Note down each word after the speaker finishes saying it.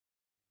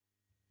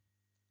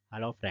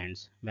Hello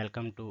friends,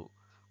 welcome to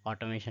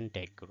Automation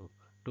Tech Guru.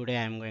 Today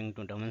I am going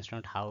to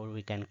demonstrate how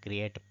we can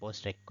create a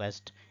post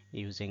request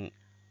using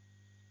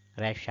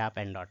Restsharp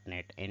and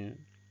 .NET in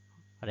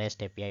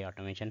REST API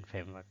automation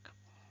framework.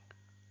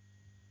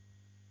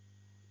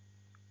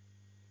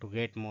 To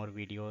get more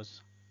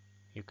videos,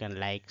 you can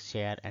like,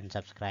 share and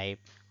subscribe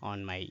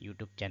on my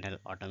YouTube channel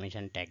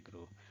Automation Tech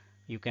Guru.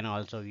 You can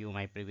also view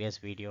my previous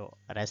video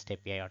REST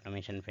API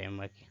automation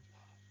framework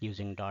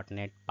using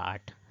 .NET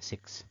Part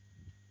 6.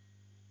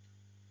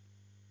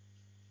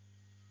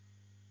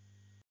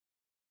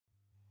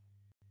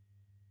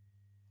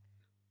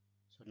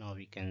 So now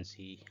we can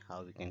see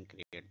how we can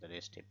create the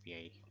REST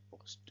API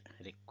post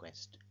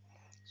request.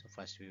 So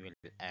first we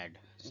will add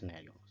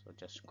scenario. So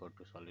just go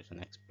to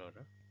Solution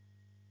Explorer.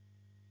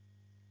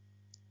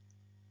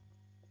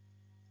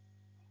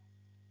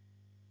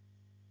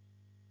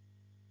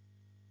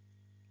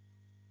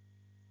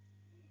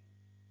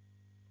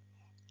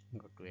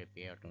 Go to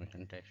API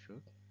Automation Test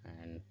Suite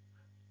and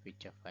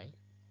feature file.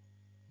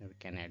 We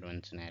can add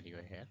one scenario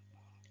here.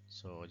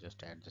 So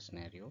just add the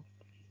scenario.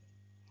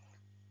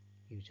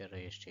 User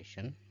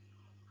registration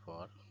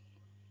for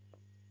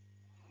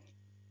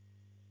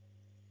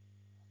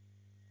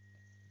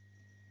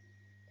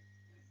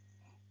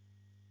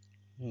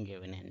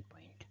given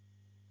endpoint.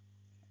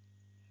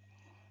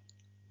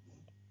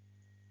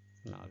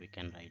 Now we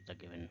can write the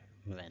given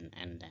when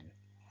and then.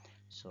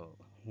 So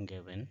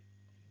given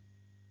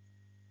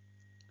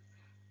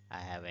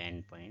I have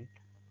an endpoint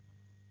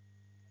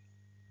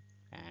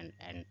and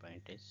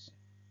endpoint is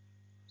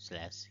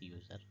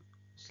 /user/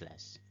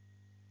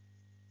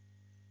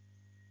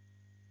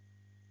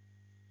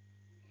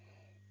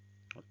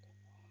 okay,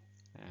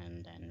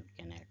 and then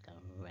we can add the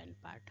when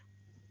part.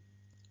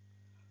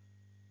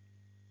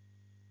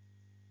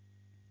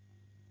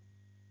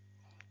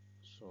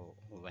 So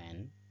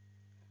when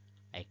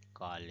I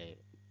call a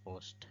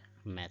post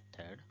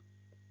method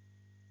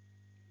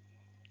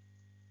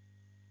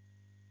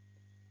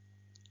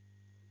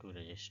to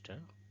register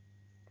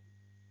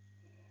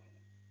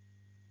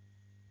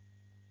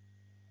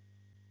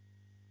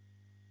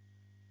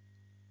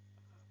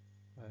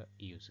a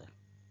user,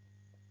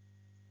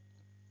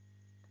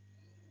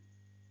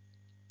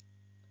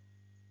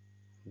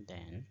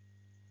 then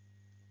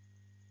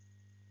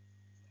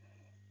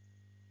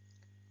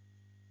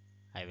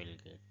I will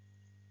get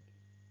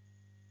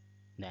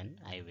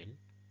I will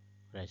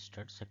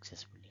register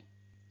successfully.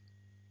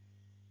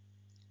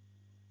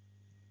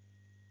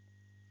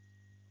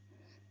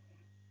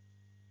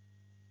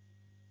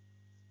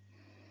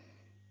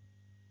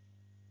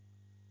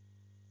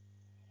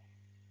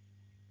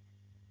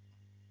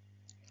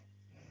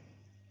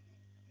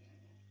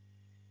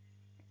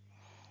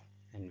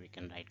 And we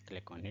can right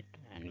click on it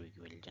and we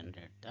will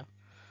generate the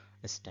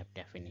step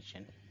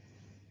definition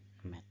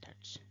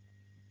methods.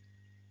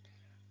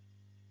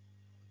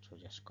 So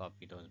just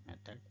copy those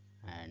methods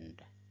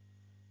and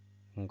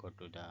go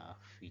to the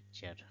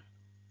feature,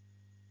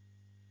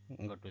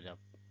 go to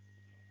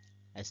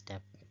the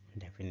step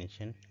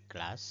definition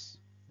class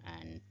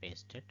and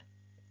paste it.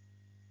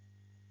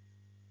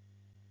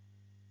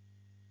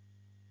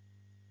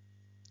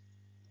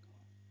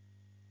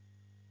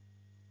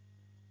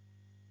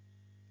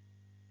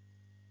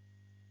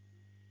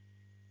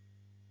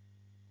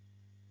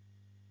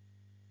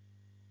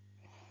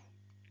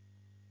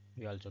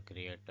 We also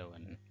create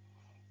one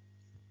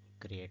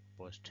create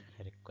post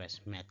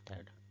request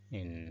method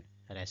in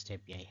REST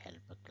API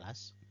helper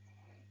class.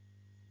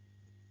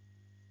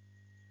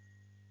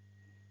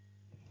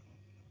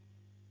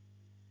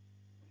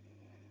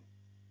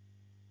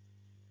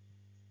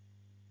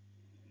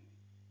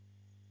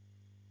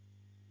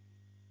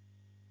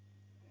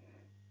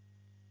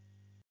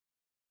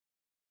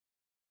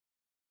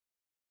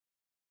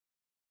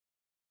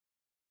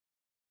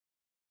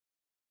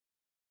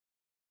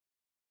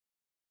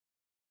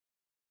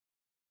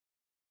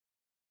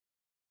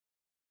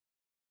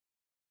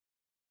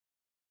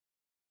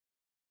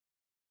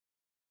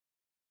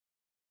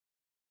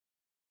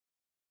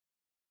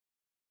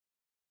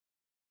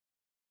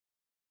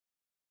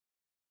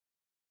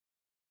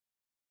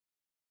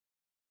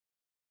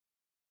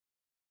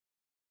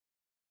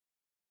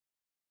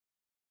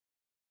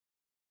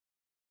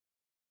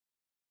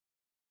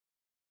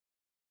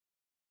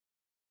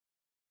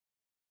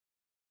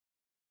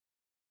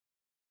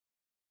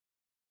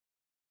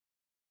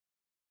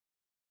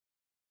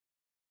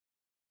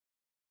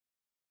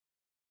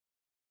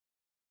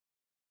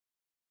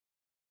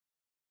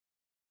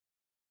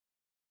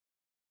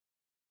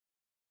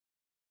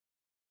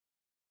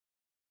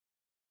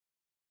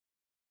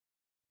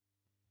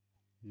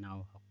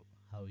 Now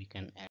how we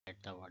can add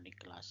the body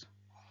class,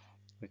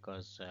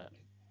 because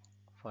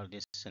for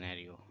this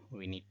scenario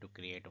we need to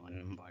create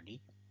one body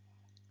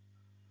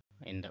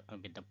in the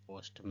with the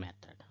post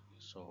method.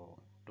 So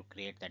to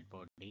create that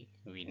body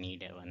we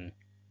need a one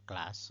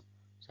class.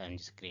 So I'm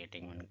just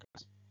creating one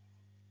class.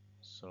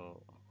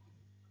 So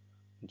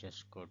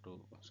just go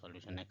to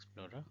Solution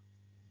Explorer,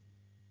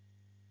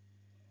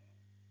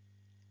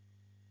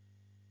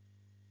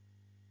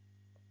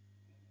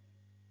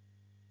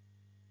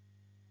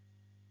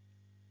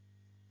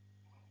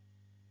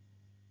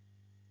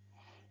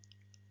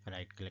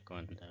 right click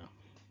on the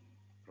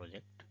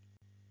project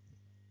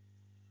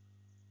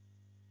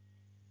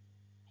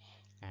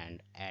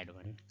and add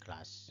one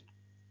class.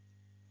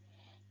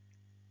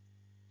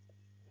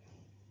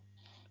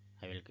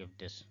 I will give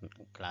this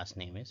class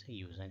name as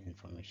user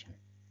information.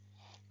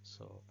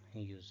 So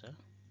user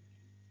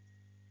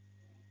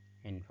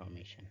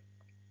information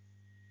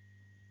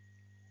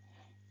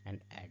and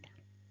add.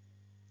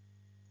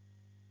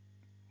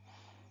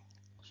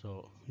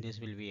 So this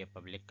will be a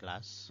public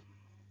class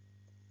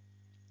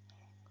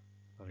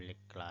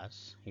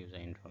user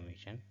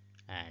information,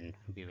 and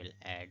we will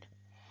add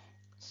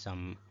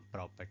some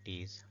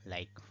properties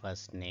like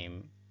first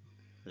name,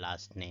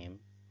 last name.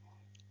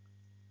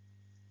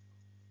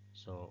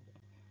 So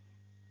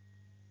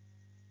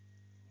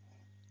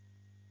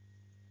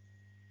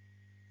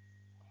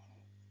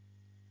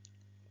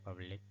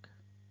public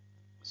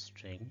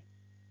string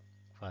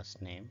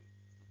first name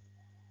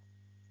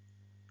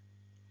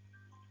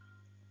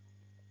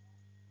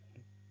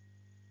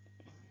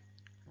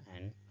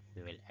and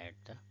we will add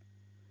the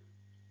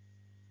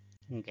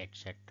get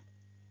set.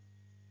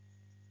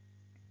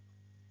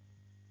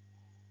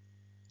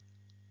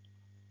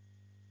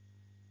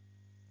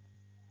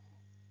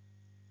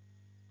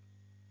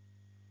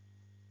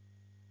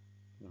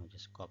 Now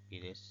just copy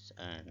this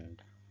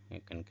and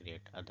you can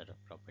create other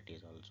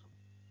properties also.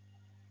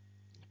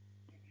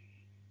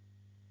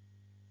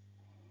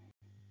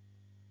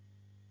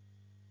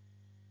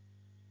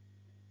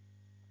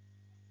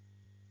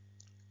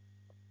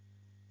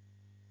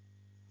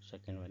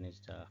 Second one is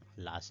the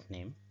last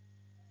name,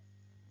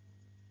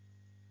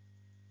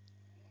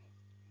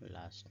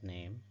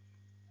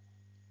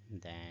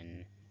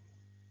 then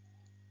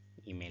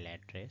email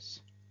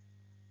address,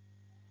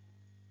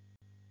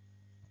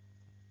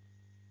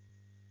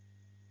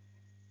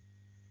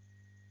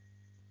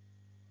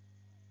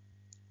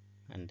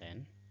 and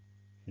then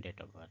date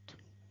of birth.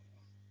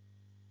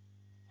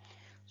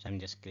 So I'm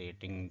just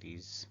creating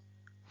these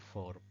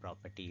 4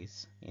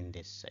 properties in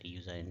this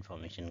user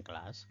information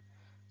class.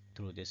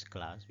 Through this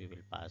class we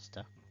will pass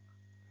the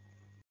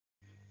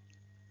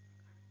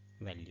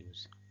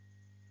values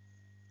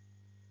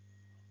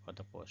for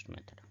the post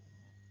method,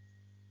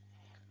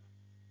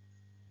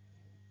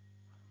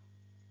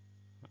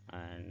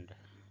 and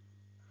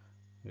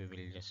we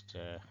will just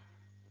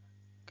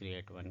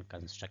create one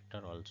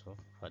constructor also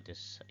for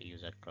this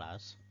user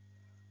class.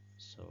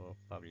 So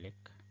public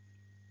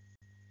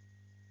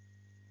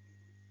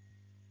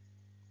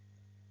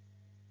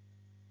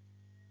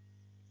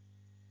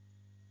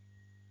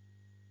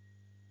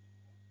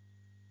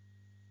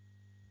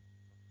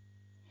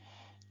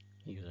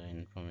user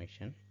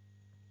information.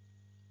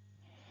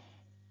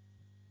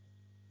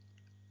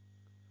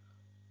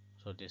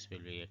 So this will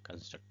be a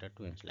constructor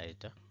to initialize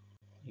the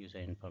user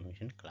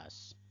information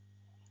class.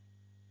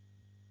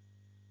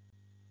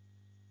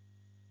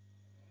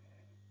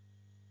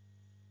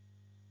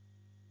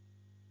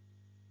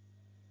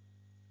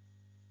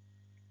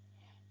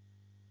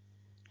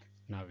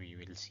 Now we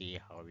will see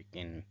how we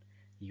can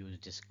use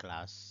this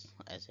class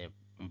as a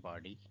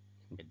body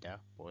with the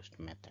post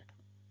method.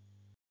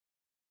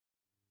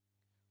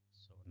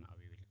 So now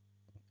we will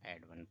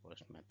add one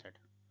post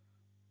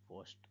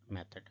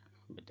method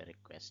with the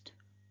request.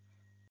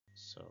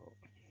 So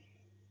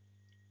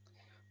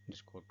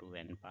just go to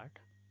when part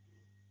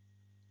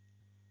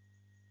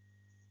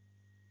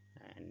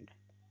and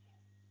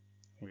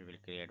we will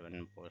create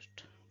one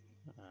post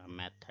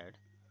method,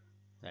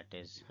 that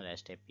is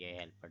REST API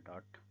helper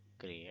dot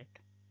create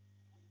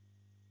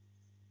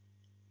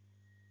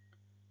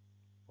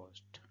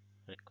post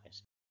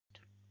request.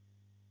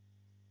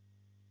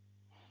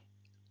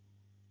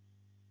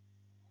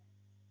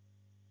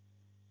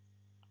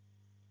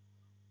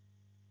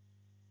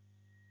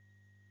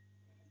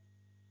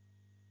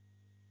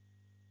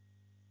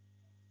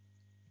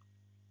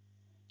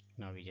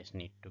 Now we just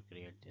need to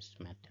create this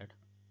method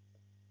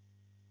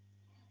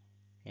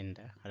in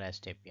the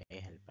REST API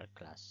helper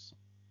class.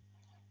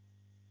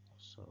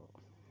 So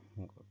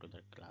go to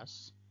the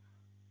class,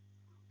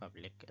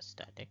 public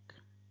static,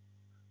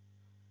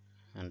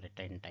 and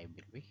return type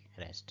will be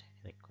REST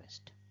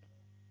request.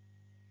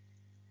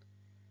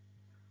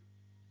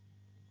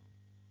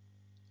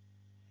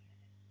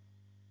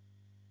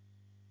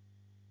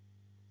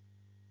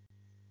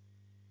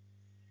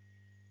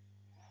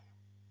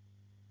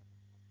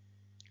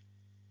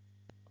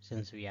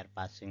 Since we are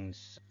passing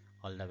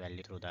all the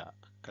value through the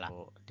class,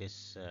 so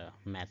this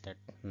method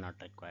not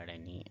required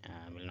any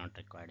will not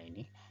require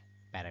any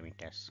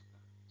parameters.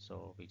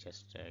 So we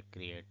just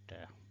create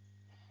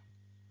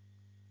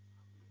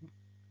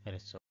a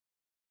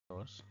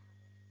resource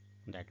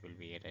that will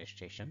be a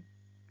registration.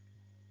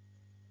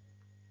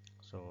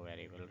 So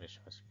variable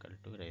resource equal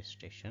to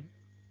registration,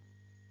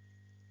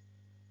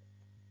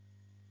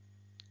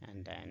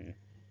 and then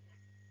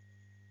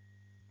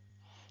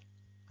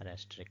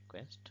REST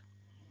request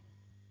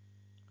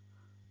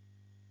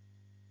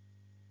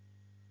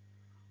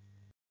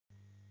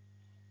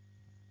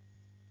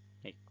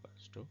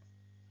equals to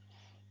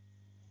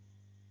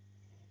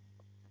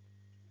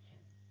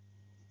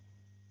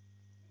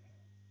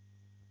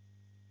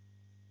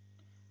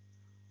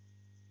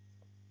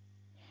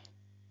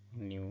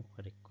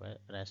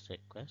REST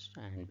request,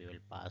 and we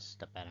will pass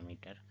the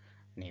parameter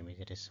name is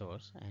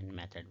resource and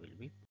method will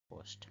be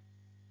post.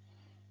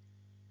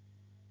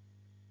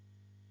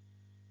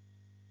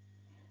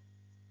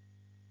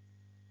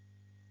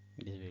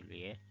 This will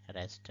be a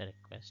REST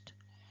request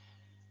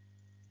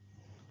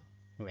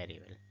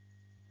variable,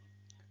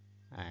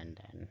 and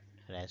then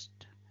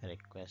REST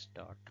request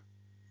dot.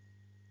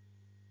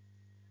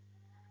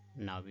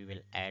 Now we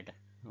will add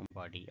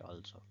body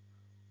also.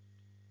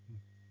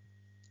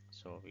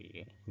 So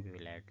we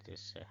will add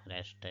this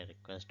REST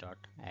request dot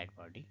add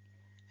body,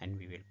 and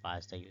we will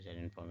pass the user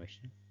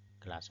information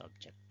class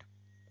object.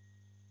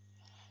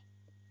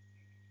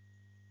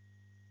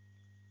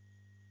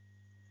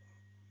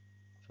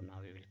 So now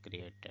we will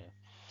create a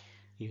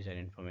user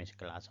information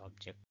class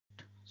object.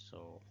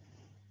 So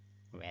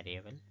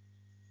variable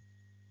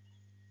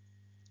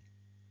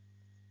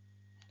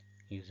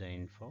user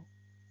info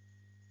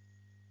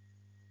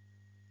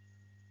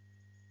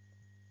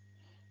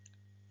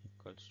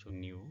equals to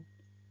new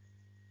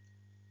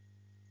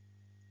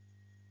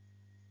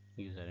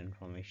user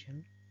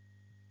information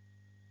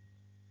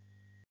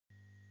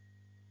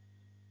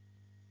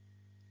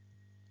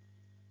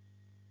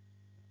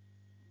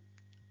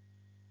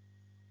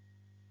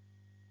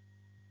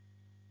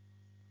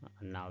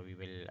now we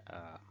will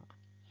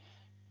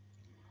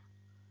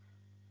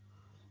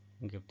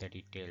give the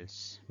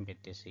details with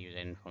this user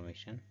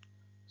information.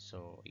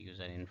 So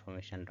user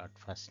information dot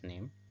first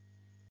name,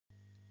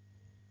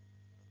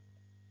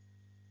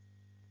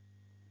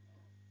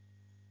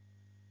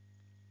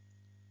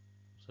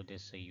 so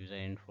this user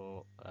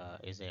info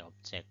is a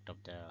object of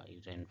the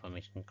user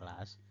information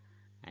class,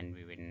 and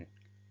we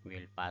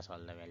will pass all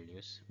the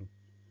values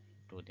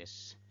to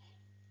this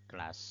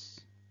class.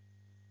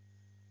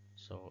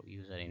 So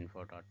user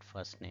info dot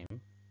first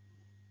name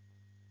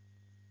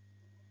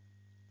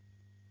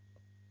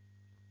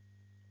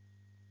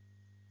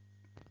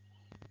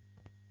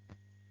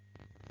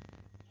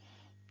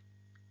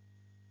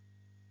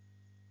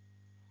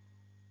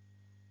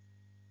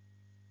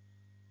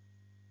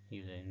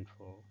user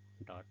info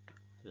dot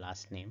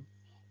last name,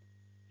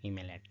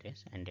 email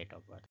address, and date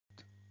of birth.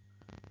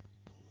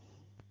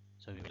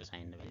 So we will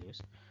assign the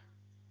values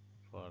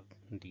for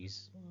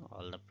these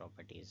all the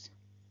properties.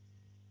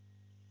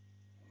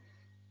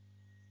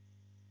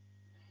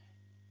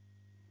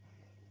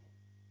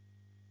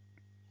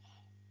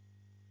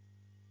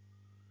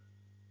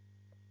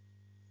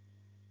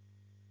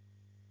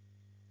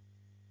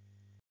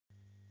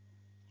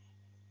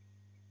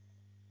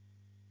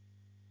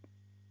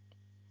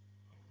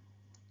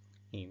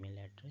 Email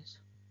address,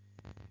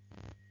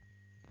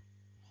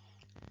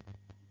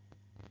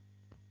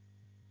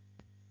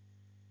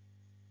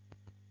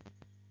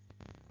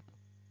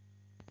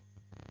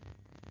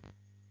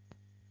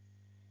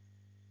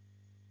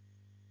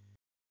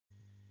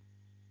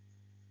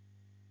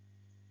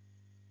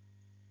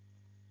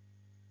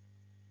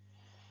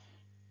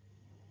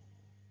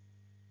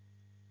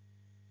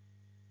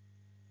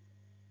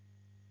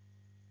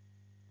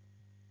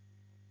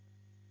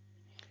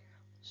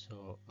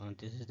 so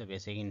this is the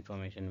basic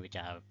information which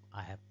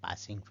I have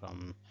passing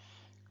from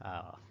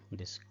uh,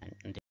 this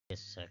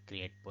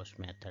create post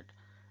method.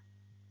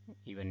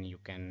 Even you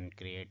can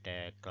create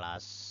a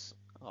class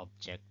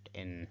object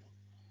in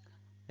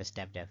a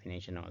step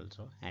definition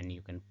also, and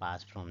you can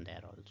pass from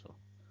there also.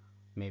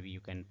 Maybe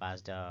you can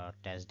pass the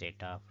test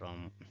data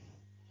from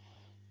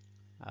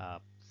uh,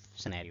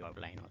 scenario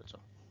outline also.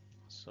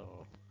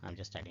 So I'm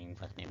just adding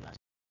first name, last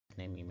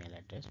name, email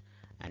address,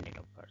 and date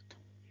of birth.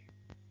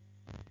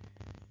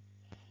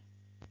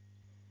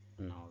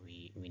 Now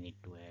we need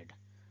to add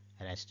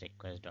REST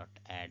request dot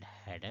add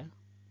header,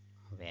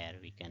 where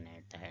we can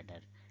add the header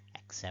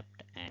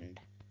accept and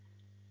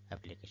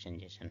application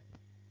JSON.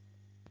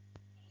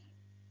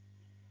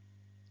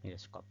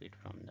 Just copy it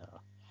from the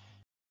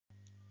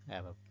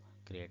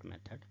create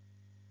method,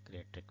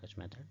 create request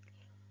method,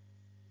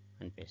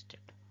 and paste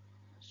it.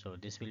 So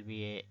this will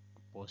be a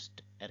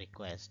post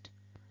request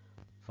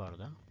for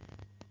the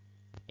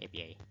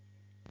API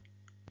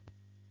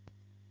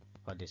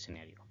for this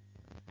scenario,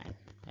 and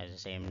as the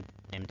same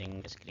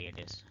thing is create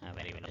is a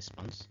variable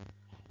response.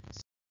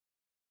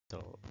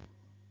 So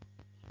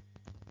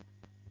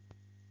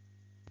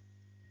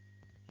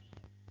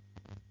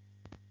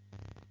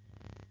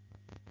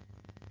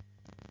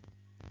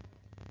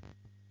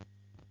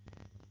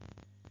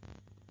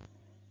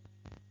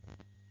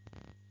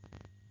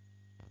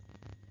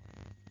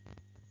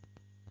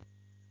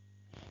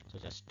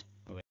just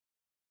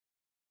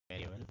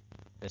variable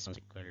response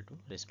equal to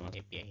response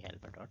API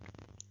helper dot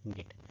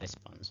get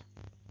response.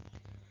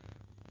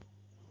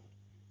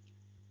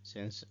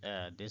 Since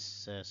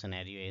this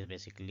scenario is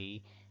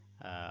basically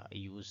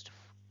used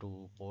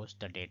to post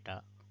the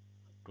data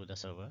to the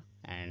server,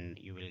 and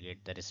you will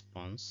get the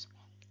response,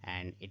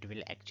 and it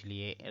will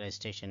actually a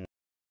registration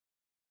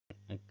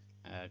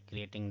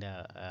creating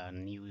the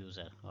new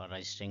user or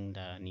registering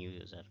the new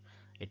user.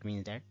 It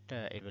means that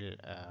it will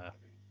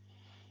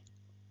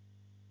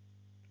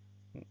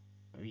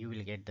you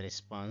will get the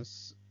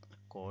response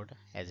code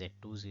as a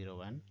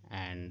 201,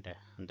 and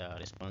the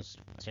response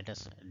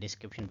status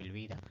description will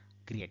be the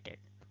created.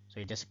 So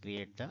you just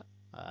create the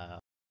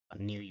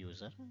new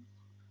user.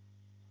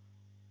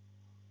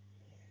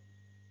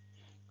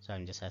 So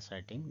I'm just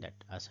asserting that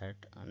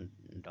assert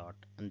dot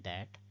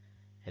that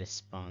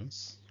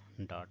response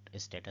dot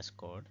status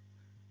code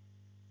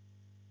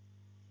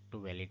to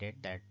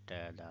validate that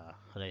the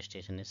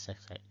registration is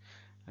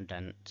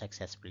done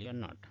successfully or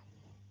not.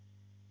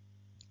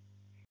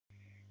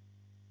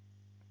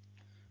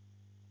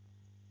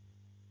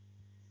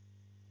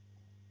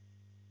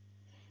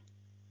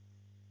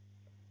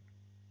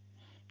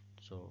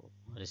 So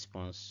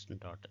response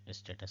dot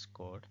status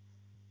code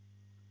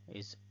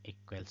is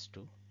equals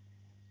to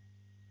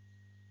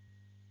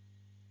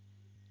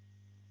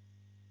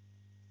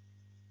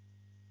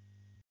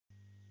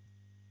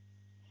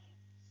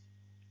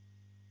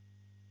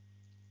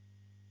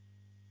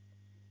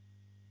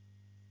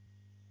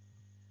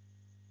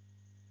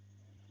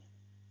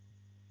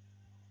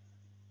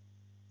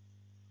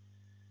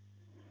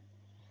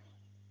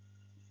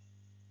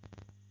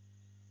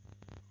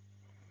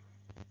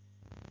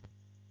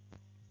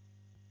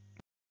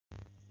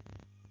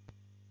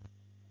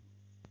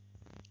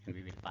and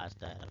we will pass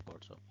the error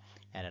code. So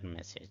error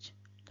message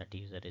that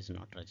user is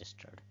not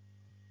registered.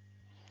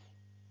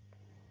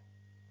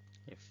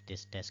 If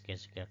this test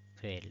case get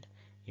failed,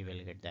 you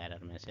will get the error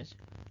message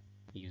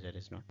user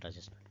is not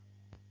registered.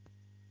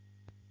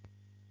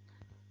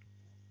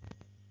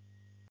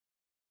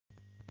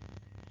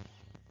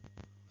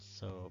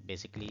 So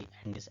basically,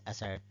 and this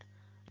assert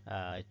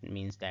it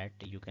means that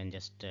you can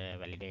just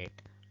validate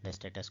the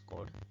status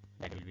code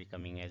that will be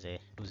coming as a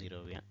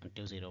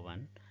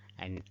 201,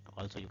 and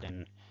also you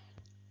can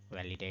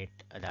validate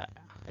the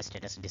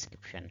status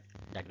description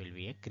that will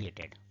be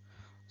created.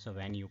 So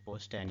when you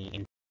post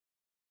any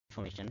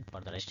information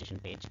for the registration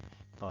page,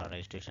 for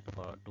registration,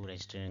 for to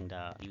registering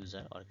the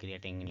user or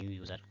creating a new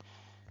user,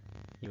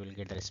 you will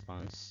get the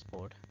response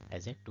code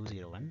as a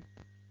 201,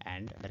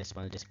 and the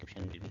response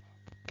description will be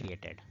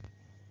created.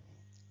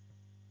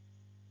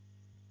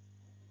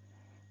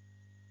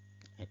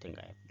 I think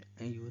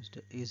I used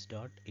is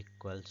dot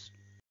equals,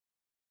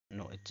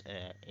 no, it's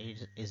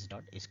is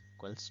dot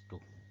equals to,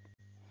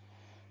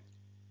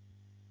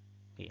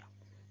 yeah.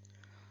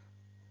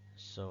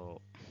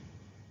 So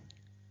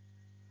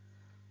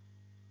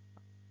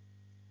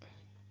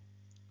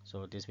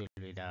this will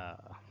be the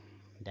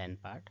then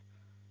part.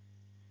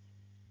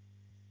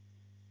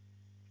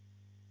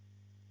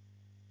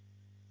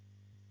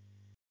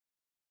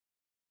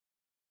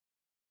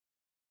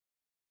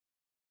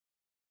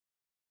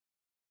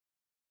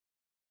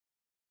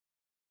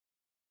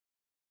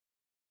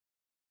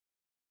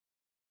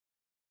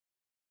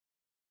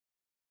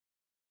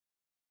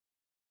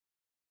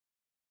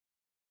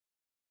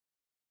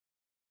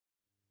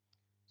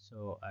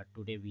 So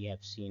today we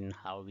have seen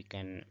how we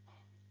can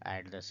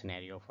add the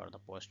scenario for the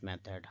post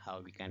method,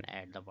 how we can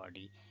add the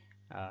body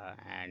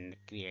and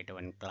create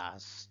one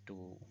class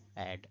to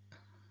add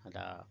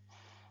the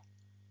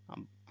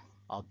um,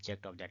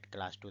 object of that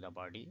class to the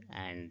body,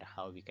 and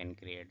how we can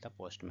create the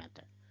post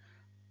method.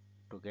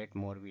 To get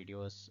more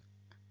videos,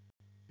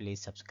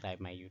 please subscribe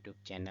my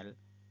YouTube channel,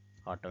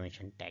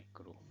 Automation Tech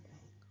Guru.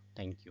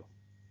 Thank you.